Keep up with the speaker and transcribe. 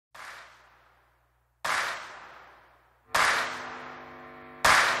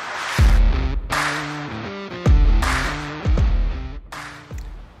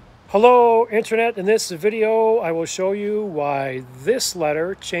Hello Internet, in this video I will show you why this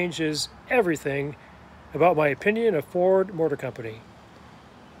letter changes everything about my opinion of Ford Motor Company.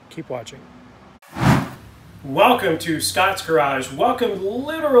 Keep watching. Welcome to Scott's Garage. Welcome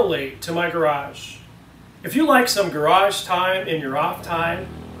literally to my garage. If you like some garage time in your off time,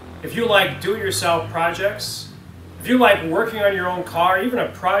 if you like do-it-yourself projects, if you like working on your own car, even a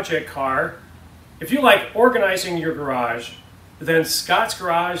project car, if you like organizing your garage, then Scott's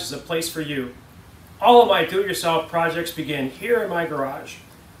Garage is a place for you. All of my do-it-yourself projects begin here in my garage.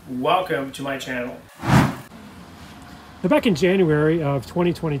 Welcome to my channel. Now, back in January of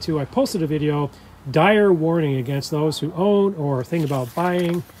 2022, I posted a video, dire warning against those who own or think about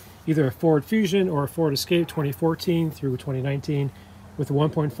buying either a Ford Fusion or a Ford Escape 2014 through 2019 with a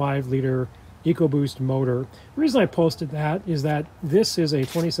 1.5 liter EcoBoost motor. The reason I posted that is that this is a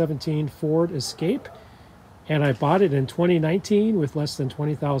 2017 Ford Escape, and I bought it in 2019 with less than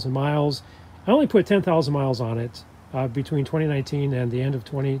 20,000 miles. I only put 10,000 miles on it between 2019 and the end of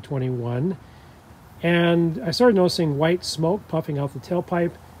 2021. And I started noticing white smoke puffing out the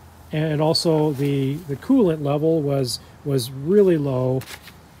tailpipe, and also the coolant level was really low.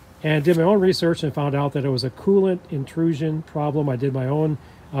 And did my own research and found out that it was a coolant intrusion problem. I did my own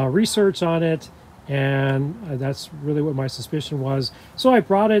research on it, and that's really what my suspicion was. So I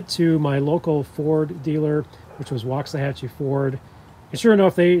brought it to my local Ford dealer, which was Waxahachie Ford. And sure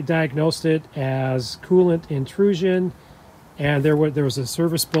enough, they diagnosed it as coolant intrusion. And there was a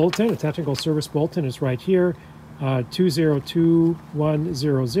service bulletin, a technical service bulletin. It's right here,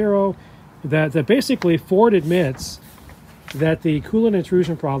 202100. That basically Ford admits that the coolant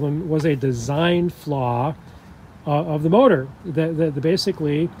intrusion problem was a design flaw of the motor. That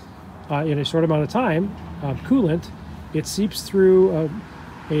basically, in a short amount of time, coolant, it seeps through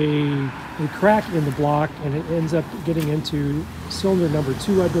a crack in the block, and it ends up getting into cylinder number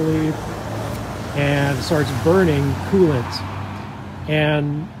 2, I believe, and starts burning coolant.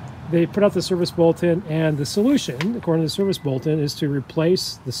 And they put out the service bulletin, and the solution, according to the service bulletin, is to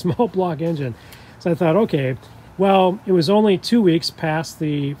replace the small block engine. So I thought, okay, well, it was only 2 weeks past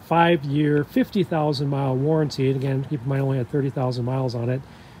the 5-year, 50,000 mile warranty. And again, keep in mind, I only had 30,000 miles on it.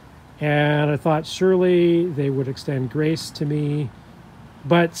 And I thought surely they would extend grace to me.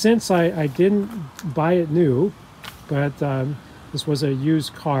 But since I didn't buy it new, but this was a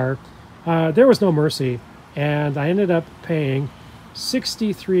used car, there was no mercy. And I ended up paying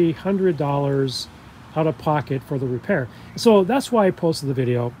 $6,300 out of pocket for the repair. So that's why I posted the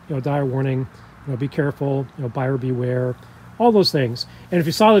video, dire warning, be careful, buyer beware, all those things. And if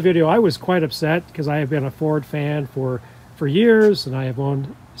you saw the video, I was quite upset because I have been a Ford fan for years, and I have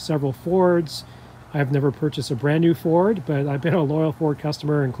owned several Fords. I've never purchased a brand new Ford, but I've been a loyal Ford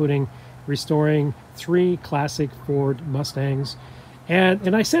customer, including restoring 3 classic Ford Mustangs.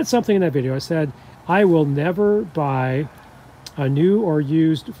 And I said something in that video. I said, I will never buy a new or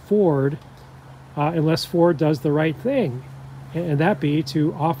used Ford unless Ford does the right thing, and that be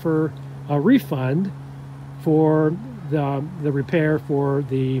to offer a refund for the repair for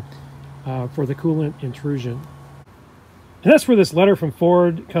the coolant intrusion. And that's where this letter from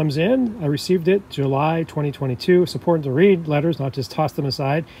Ford comes in. I received it July 2022. It's important to read letters, not just toss them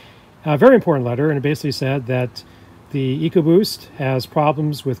aside. A very important letter, and it basically said that the EcoBoost has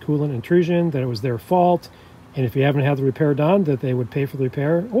problems with coolant intrusion, that it was their fault, and if you haven't had the repair done, that they would pay for the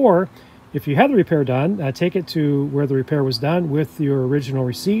repair. Or if you had the repair done, take it to where the repair was done with your original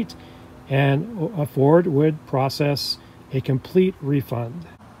receipt, and Ford would process a complete refund.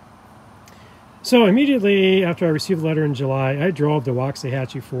 So immediately after I received the letter in July, I drove to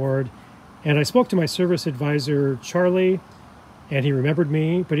Waxahachie Ford, and I spoke to my service advisor, Charlie, and he remembered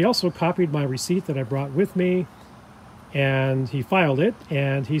me, but he also copied my receipt that I brought with me, and he filed it,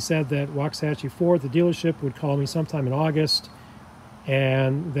 and he said that Waxahachie Ford, the dealership, would call me sometime in August,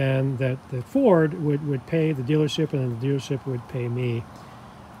 and then that the Ford would pay the dealership, and then the dealership would pay me.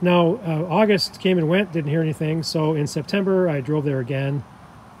 Now, August came and went, didn't hear anything, so in September I drove there again,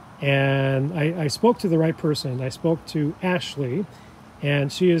 and I spoke to the right person. I spoke to Ashley,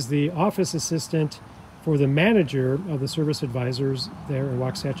 and she is the office assistant for the manager of the service advisors there at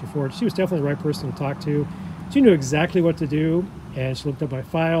Waxahachie Ford. She was definitely the right person to talk to. She knew exactly what to do, and she looked up my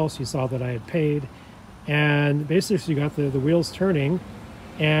file. She saw that I had paid, and basically she got the wheels turning,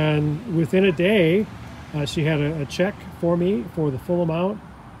 and within a day she had a check for me for the full amount,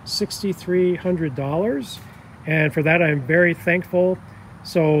 $6,300, and for that I'm very thankful.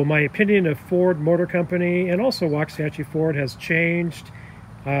 So my opinion of Ford Motor Company and also Waxahachie Ford has changed.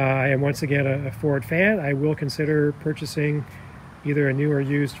 I am once again a Ford fan. I will consider purchasing either a new or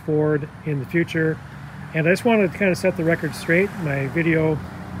used Ford in the future. And I just wanted to kind of set the record straight. My video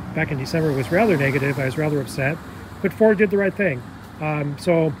back in December was rather negative. I was rather upset, but Ford did the right thing.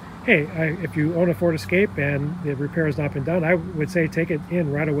 So, hey, if you own a Ford Escape and the repair has not been done, I would say take it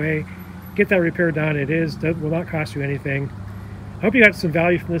in right away. Get that repair done. That will not cost you anything. I hope you got some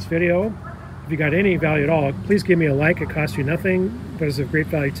value from this video. If you got any value at all, please give me a like. It costs you nothing, but it's of great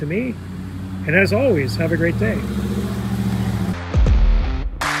value to me. And as always, have a great day.